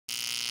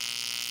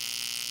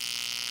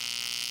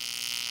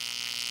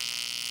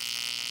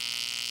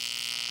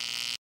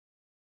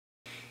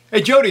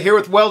Hey, Jody here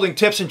with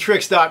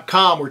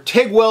WeldingTipsAndTricks.com. We're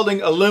TIG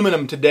welding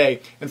aluminum today,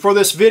 and for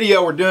this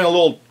video we're doing a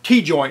little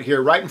T-joint here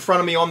right in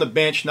front of me on the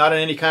bench, not in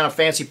any kind of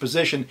fancy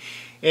position.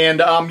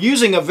 And I'm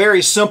using a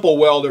very simple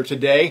welder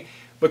today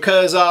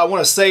because I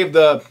want to save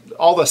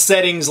all the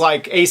settings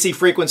like AC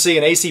frequency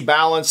and AC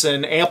balance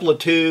and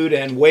amplitude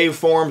and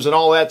waveforms, and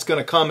all that's going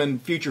to come in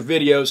future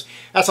videos.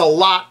 That's a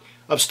lot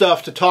of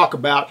stuff to talk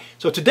about.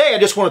 So today I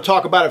just want to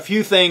talk about a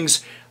few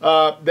things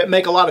that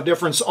make a lot of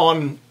difference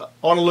on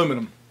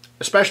aluminum,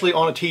 especially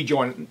on a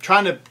T-joint. I'm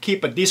trying to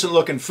keep a decent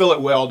looking fillet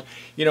weld.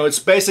 You know, it's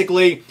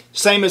basically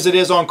same as it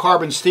is on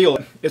carbon steel.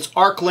 It's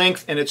arc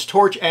length and it's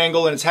torch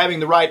angle and it's having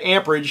the right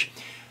amperage.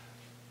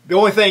 The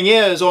only thing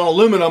is, on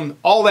aluminum,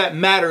 all that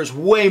matters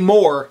way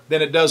more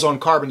than it does on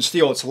carbon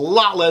steel. It's a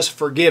lot less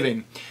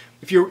forgiving.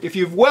 If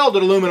you've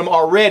welded aluminum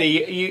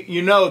already,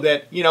 you know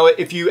that,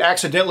 if you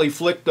accidentally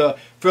flick the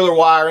filler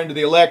wire into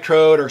the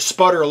electrode or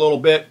sputter a little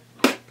bit,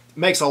 it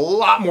makes a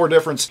lot more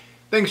difference.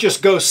 Things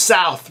just go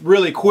south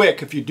really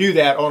quick if you do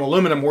that on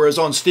aluminum, whereas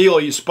on steel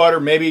you sputter,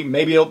 maybe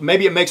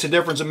it makes a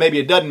difference and maybe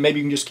it doesn't. Maybe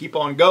you can just keep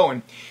on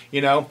going,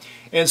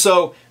 And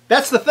so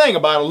that's the thing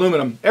about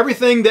aluminum.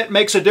 Everything that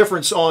makes a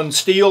difference on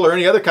steel or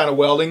any other kind of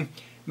welding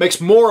makes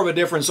more of a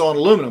difference on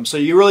aluminum. So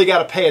you really got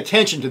to pay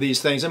attention to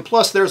these things. And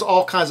plus there's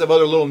all kinds of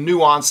other little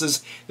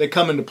nuances that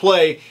come into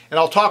play, and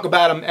I'll talk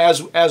about them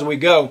as we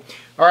go.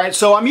 Alright,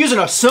 so I'm using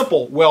a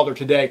simple welder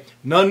today.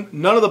 None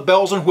of the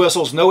bells and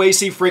whistles, no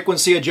AC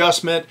frequency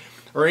adjustment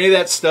or any of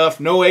that stuff,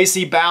 no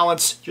AC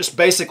balance, just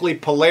basically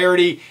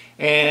polarity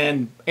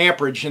and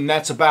amperage, and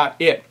that's about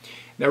it.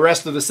 The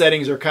rest of the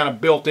settings are kind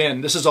of built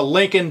in. This is a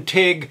Lincoln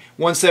TIG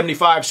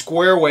 175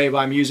 square wave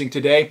I'm using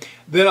today.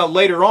 Then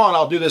later on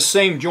I'll do this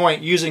same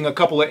joint using a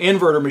couple of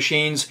inverter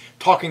machines,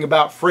 talking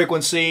about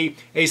frequency,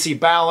 AC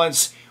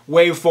balance,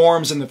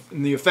 waveforms,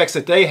 and the effects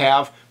that they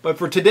have. But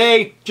for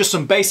today, just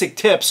some basic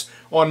tips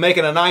on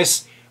making a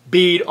nice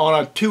bead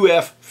on a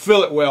 2F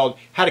fillet weld.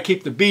 How to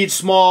keep the bead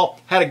small,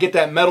 how to get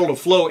that metal to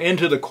flow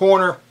into the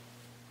corner,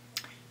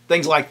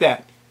 things like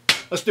that.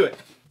 Let's do it.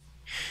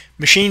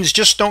 Machines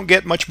just don't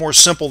get much more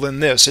simple than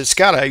this. It's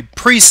got a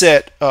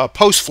preset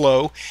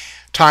post-flow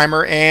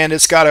timer, and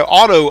it's got an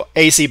auto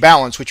AC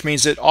balance, which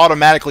means it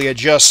automatically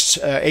adjusts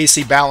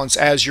AC balance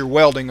as you're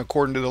welding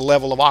according to the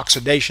level of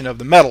oxidation of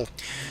the metal.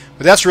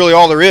 But that's really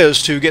all there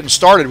is to getting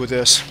started with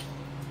this.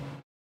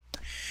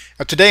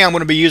 Now, today I'm going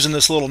to be using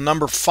this little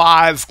number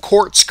 5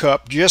 quartz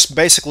cup, just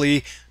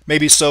basically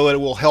maybe so it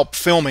will help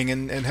filming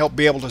and help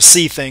be able to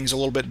see things a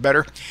little bit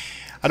better.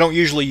 I don't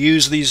usually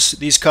use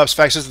these cups. In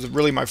fact, this is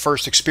really my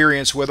first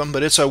experience with them,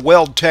 but it's a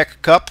Weld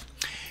Tech cup,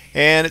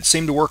 and it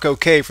seemed to work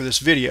okay for this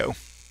video.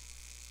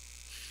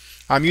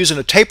 I'm using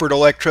a tapered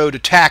electrode to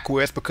tack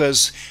with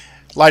because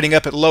lighting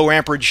up at low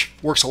amperage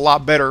works a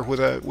lot better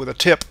with a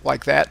tip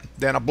like that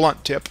than a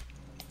blunt tip.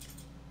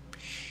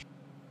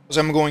 So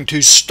I'm going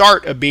to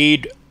start a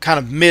bead kind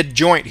of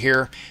mid-joint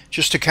here,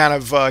 just to kind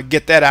of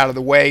get that out of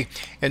the way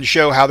and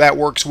show how that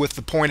works with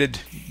the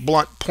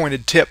blunt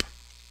pointed tip.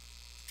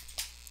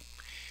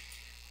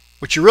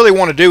 What you really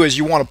want to do is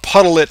you want to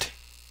puddle it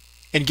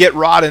and get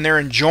rod in there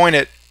and join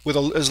it with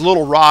as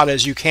little rod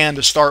as you can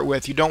to start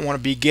with. You don't want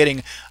to be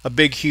getting a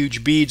big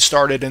huge bead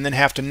started and then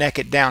have to neck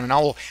it down. And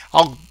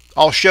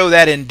I'll show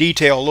that in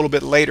detail a little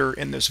bit later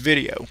in this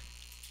video.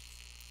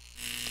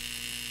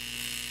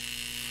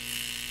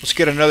 Let's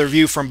get another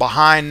view from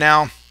behind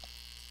now.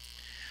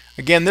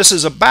 Again, this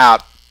is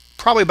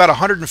probably about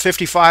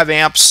 155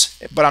 amps,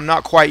 but I'm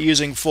not quite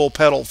using full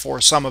pedal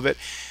for some of it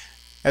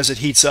as it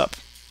heats up.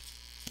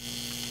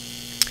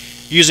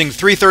 Using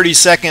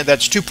 3/32,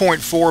 that's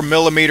 2.4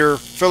 millimeter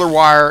filler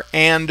wire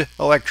and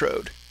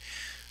electrode,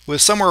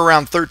 with somewhere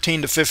around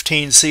 13 to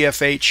 15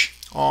 CFH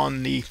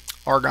on the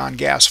argon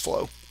gas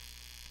flow.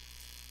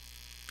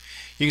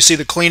 You can see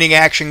the cleaning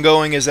action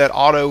going as that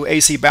auto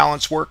AC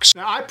balance works.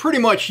 Now, I pretty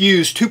much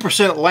use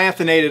 2%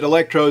 lanthanated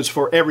electrodes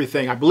for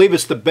everything. I believe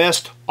it's the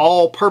best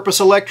all-purpose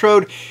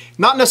electrode.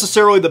 Not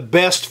necessarily the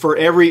best for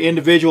every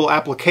individual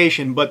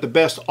application, but the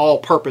best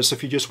all-purpose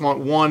if you just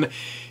want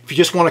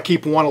to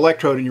keep one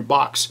electrode in your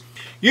box.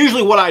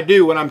 Usually what I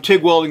do when I'm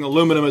TIG welding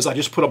aluminum is I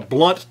just put a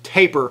blunt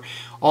taper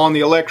on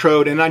the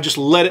electrode and I just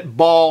let it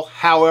ball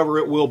however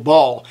it will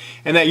ball.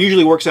 And that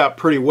usually works out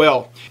pretty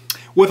well.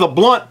 With a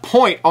blunt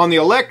point on the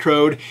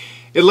electrode,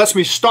 it lets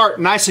me start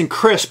nice and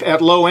crisp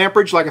at low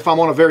amperage, like if I'm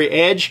on a very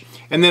edge,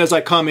 and then as I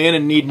come in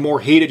and need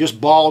more heat, it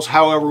just balls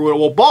however it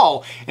will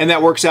ball, and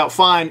that works out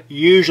fine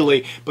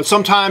usually. But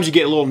sometimes you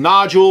get little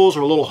nodules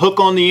or a little hook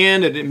on the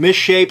end and it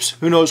misshapes,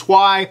 who knows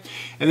why,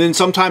 and then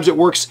sometimes it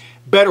works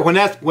better when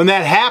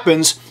that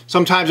happens.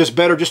 Sometimes it's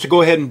better just to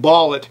go ahead and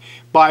ball it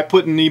by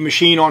putting the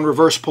machine on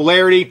reverse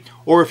polarity,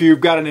 or if you've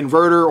got an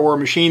inverter or a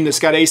machine that's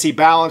got AC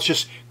balance,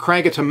 just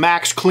crank it to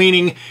max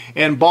cleaning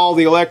and ball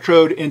the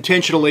electrode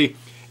intentionally,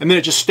 and then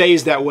it just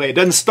stays that way. It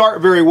doesn't start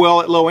very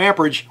well at low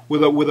amperage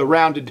with a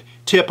rounded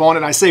tip on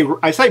it. I say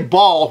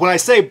ball. When I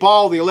say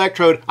ball the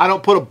electrode, I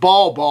don't put a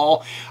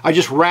ball, I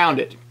just round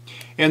it.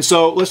 And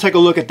so let's take a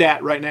look at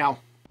that right now.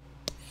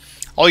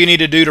 All you need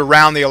to do to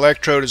round the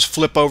electrode is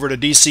flip over to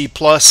DC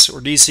plus or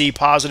DC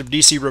positive,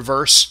 DC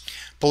reverse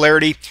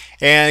polarity,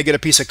 and get a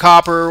piece of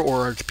copper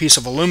or a piece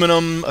of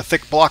aluminum, a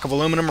thick block of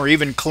aluminum, or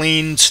even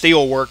clean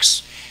steel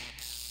works,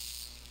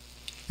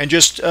 and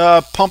just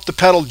pump the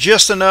pedal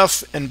just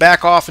enough and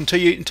back off until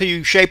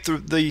you shape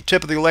the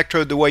tip of the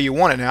electrode the way you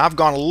want it. Now I've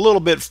gone a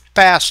little bit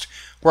past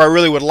where I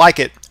really would like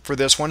it for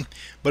this one,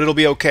 but it'll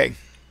be okay.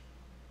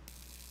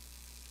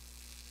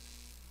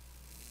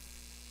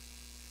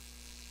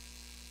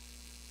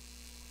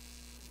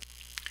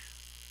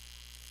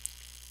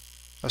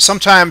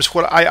 Sometimes,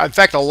 in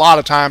fact, a lot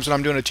of times when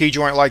I'm doing a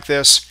T-joint like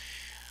this,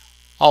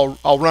 I'll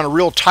run a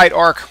real tight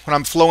arc when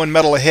I'm flowing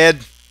metal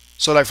ahead,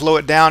 so that I flow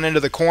it down into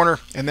the corner,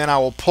 and then I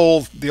will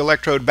pull the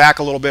electrode back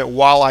a little bit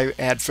while I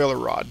add filler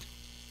rod.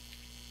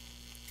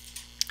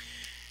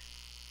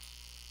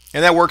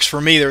 And that works for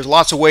me. There's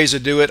lots of ways to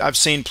do it. I've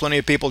seen plenty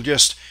of people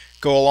just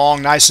go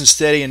along nice and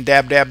steady and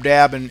dab, dab,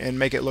 dab and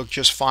make it look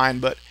just fine,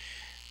 but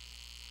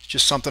it's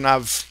just something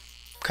I've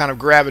kind of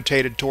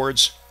gravitated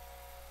towards.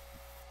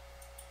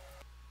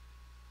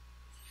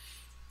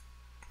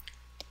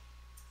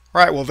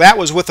 Alright, well that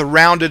was with a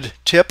rounded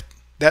tip.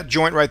 That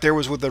joint right there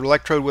was with the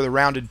electrode with a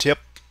rounded tip.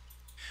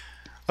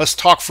 Let's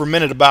talk for a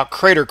minute about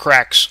crater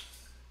cracks.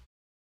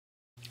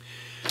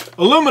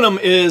 Aluminum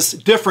is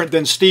different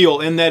than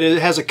steel in that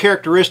it has a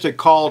characteristic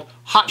called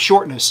hot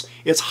shortness.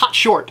 It's hot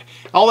short.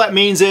 All that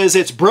means is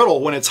it's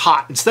brittle when it's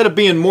hot. Instead of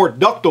being more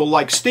ductile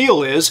like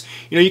steel is,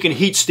 you can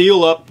heat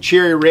steel up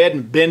cherry red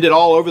and bend it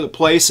all over the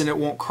place and it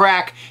won't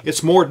crack.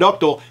 It's more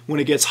ductile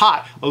when it gets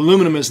hot.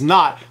 Aluminum is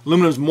not.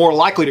 Aluminum is more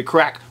likely to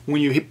crack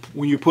when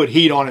you put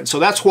heat on it. So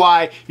that's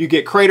why you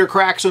get crater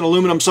cracks in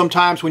aluminum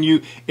sometimes when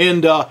you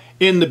end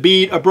the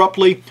bead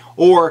abruptly,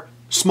 or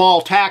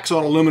small tacks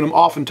on aluminum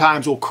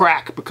oftentimes will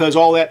crack because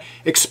all that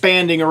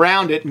expanding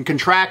around it and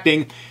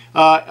contracting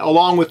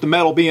along with the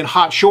metal being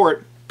hot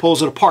short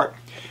pulls it apart.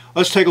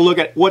 Let's take a look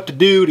at what to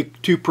do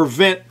to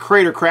prevent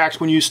crater cracks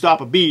when you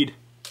stop a bead.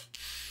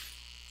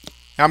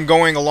 I'm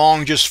going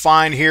along just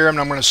fine here, and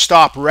I'm going to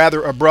stop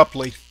rather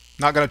abruptly.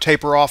 Not going to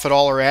taper off at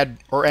all or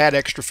add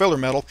extra filler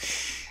metal.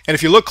 And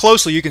if you look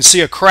closely, you can see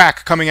a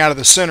crack coming out of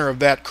the center of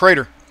that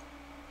crater.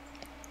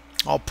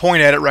 I'll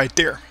point at it right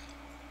there.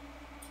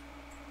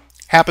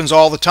 Happens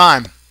all the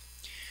time.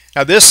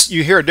 Now this,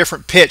 you hear a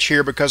different pitch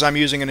here because I'm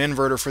using an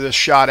inverter for this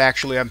shot.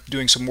 Actually, I'm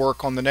doing some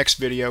work on the next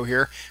video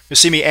here. You'll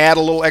see me add a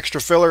little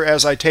extra filler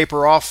as I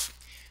taper off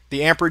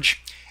the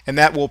amperage, and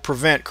that will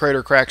prevent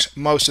crater cracks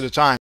most of the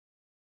time.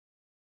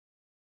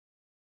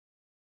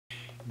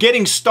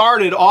 Getting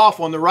started off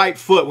on the right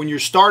foot when you're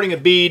starting a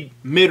bead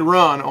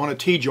mid-run on a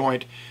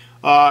T-joint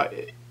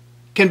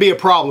can be a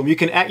problem. You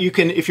can,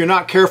 if you're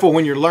not careful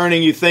when you're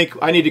learning, you think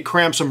I need to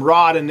cram some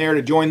rod in there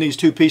to join these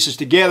two pieces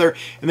together,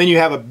 and then you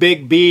have a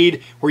big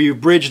bead where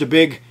you've bridged a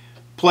big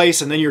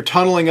place, and then you're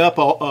tunneling up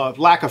a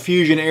lack of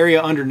fusion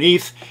area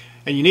underneath,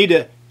 and you need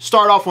to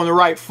start off on the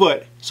right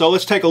foot. So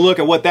let's take a look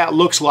at what that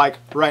looks like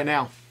right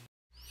now.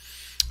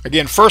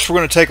 Again, first we're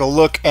going to take a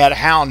look at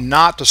how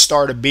not to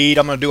start a bead.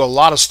 I'm going to do a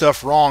lot of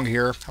stuff wrong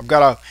here. I've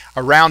got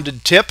a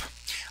rounded tip.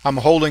 I'm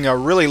holding a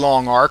really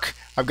long arc.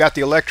 I've got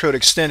the electrode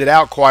extended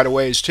out quite a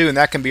ways too, and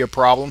that can be a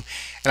problem.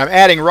 And I'm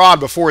adding rod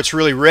before it's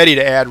really ready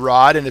to add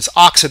rod, and it's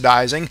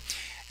oxidizing.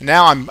 And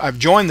now I've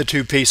joined the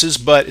two pieces,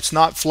 but it's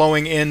not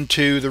flowing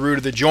into the root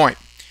of the joint.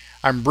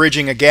 I'm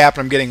bridging a gap,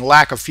 and I'm getting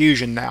lack of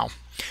fusion now.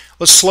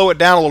 Let's slow it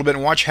down a little bit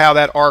and watch how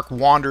that arc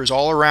wanders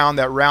all around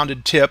that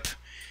rounded tip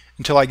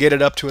until I get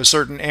it up to a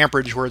certain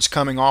amperage where it's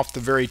coming off the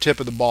very tip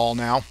of the ball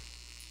now.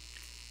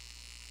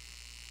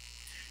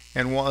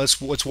 And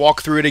let's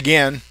walk through it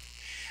again.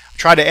 I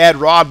tried to add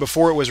rod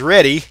before it was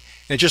ready,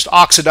 and it just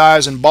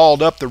oxidized and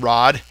balled up the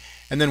rod,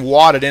 and then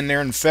wadded in there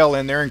and fell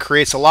in there and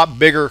creates a lot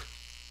bigger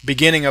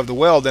beginning of the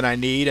weld than I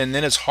need, and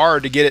then it's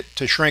hard to get it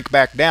to shrink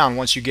back down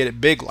once you get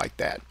it big like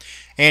that.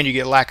 And you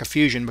get lack of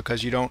fusion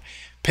because you don't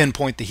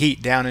pinpoint the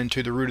heat down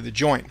into the root of the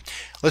joint.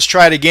 Let's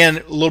try it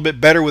again a little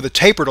bit better with a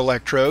tapered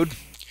electrode.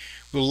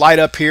 We'll light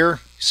up here.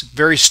 It's a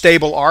very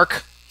stable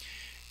arc.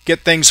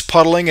 Get things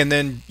puddling, and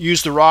then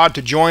use the rod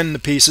to join the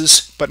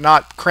pieces, but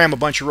not cram a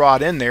bunch of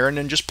rod in there, and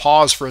then just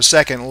pause for a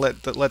second and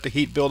let the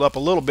heat build up a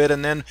little bit,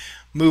 and then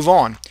move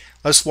on.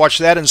 Let's watch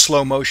that in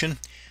slow motion.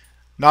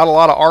 Not a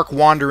lot of arc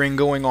wandering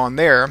going on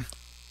there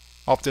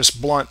off this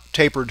blunt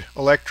tapered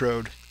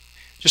electrode.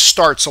 Just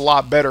starts a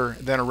lot better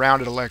than a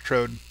rounded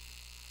electrode.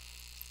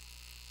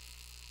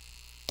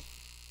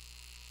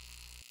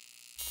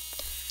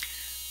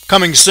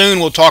 Coming soon,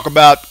 we'll talk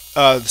about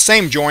the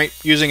same joint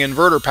using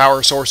inverter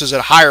power sources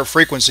at higher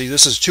frequency.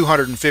 This is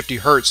 250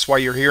 Hertz, why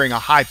you're hearing a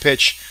high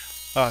pitch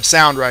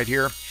sound right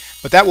here.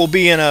 But that will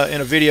be in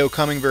a video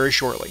coming very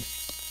shortly.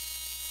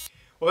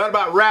 Well, that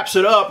about wraps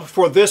it up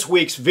for this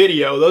week's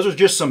video. Those are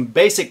just some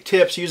basic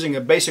tips using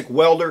a basic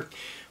welder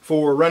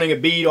for running a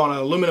bead on an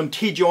aluminum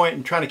T-joint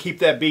and trying to keep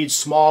that bead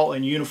small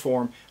and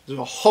uniform. There's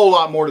a whole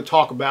lot more to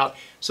talk about,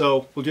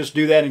 so we'll just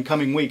do that in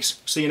coming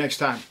weeks. See you next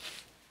time.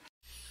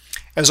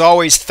 As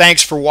always,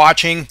 thanks for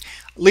watching.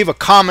 Leave a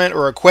comment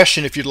or a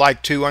question if you'd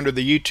like to under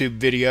the YouTube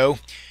video.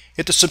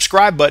 hit the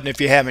subscribe button if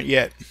you haven't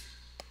yet.